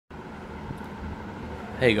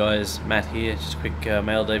Hey guys, Matt here. Just a quick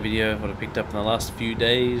mail day video of what I picked up in the last few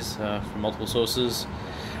days from multiple sources.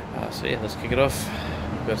 So yeah, let's kick it off.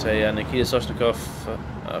 We've got a Nikita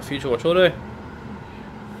Soshnikov Future Watch Auto.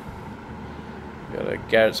 We've got a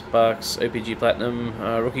Garrett Sparks OPG Platinum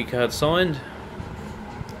rookie card signed.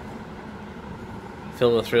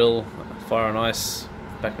 Phil the Thrill, Fire on Ice,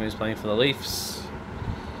 back when he was playing for the Leafs.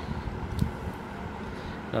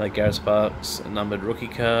 Another Garrett Sparks numbered rookie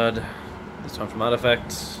card. This time from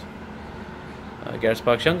Artifacts. Garrett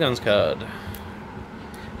Sparks Young Guns card.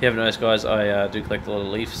 If you haven't noticed, guys, I do collect a lot of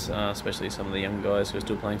Leafs, especially some of the young guys who are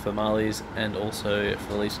still playing for the Marlies and also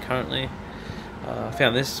for the Leafs currently. I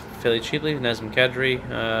found this fairly cheaply, Nazem Kadri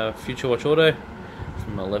Future Watch Auto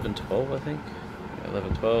from 11-12, I think.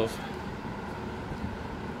 11-12.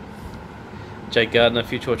 Jake Gardner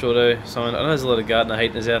Future Watch Auto signed. I know there's a lot of Gardner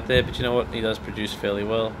haters out there, but you know what? He does produce fairly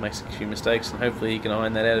well, makes a few mistakes, and hopefully he can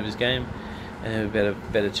iron that out of his game and have a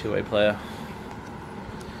better two-way player.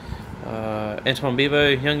 Antoine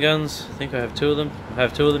Bibeau Young Guns. I think I have two of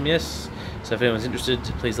them. Yes. So if anyone's interested,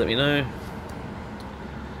 please let me know.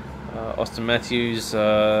 Austin Matthews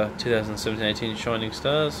 2017-18 Shining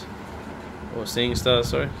Stars, or Seeing Stars.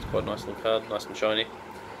 Sorry, it's quite a nice little card, nice and shiny.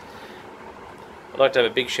 I'd like to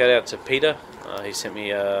have a big shout out to Peter. He sent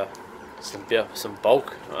me some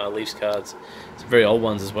bulk Leafs cards, some very old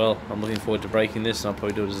ones as well. I'm looking forward to breaking this, and I'll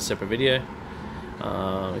probably do it as a separate video.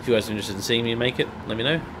 If you guys are interested in seeing me make it, let me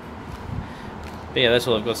know. But yeah, that's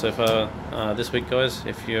all I've got so far this week, guys.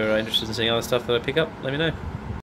 If you're interested in seeing other stuff that I pick up, let me know.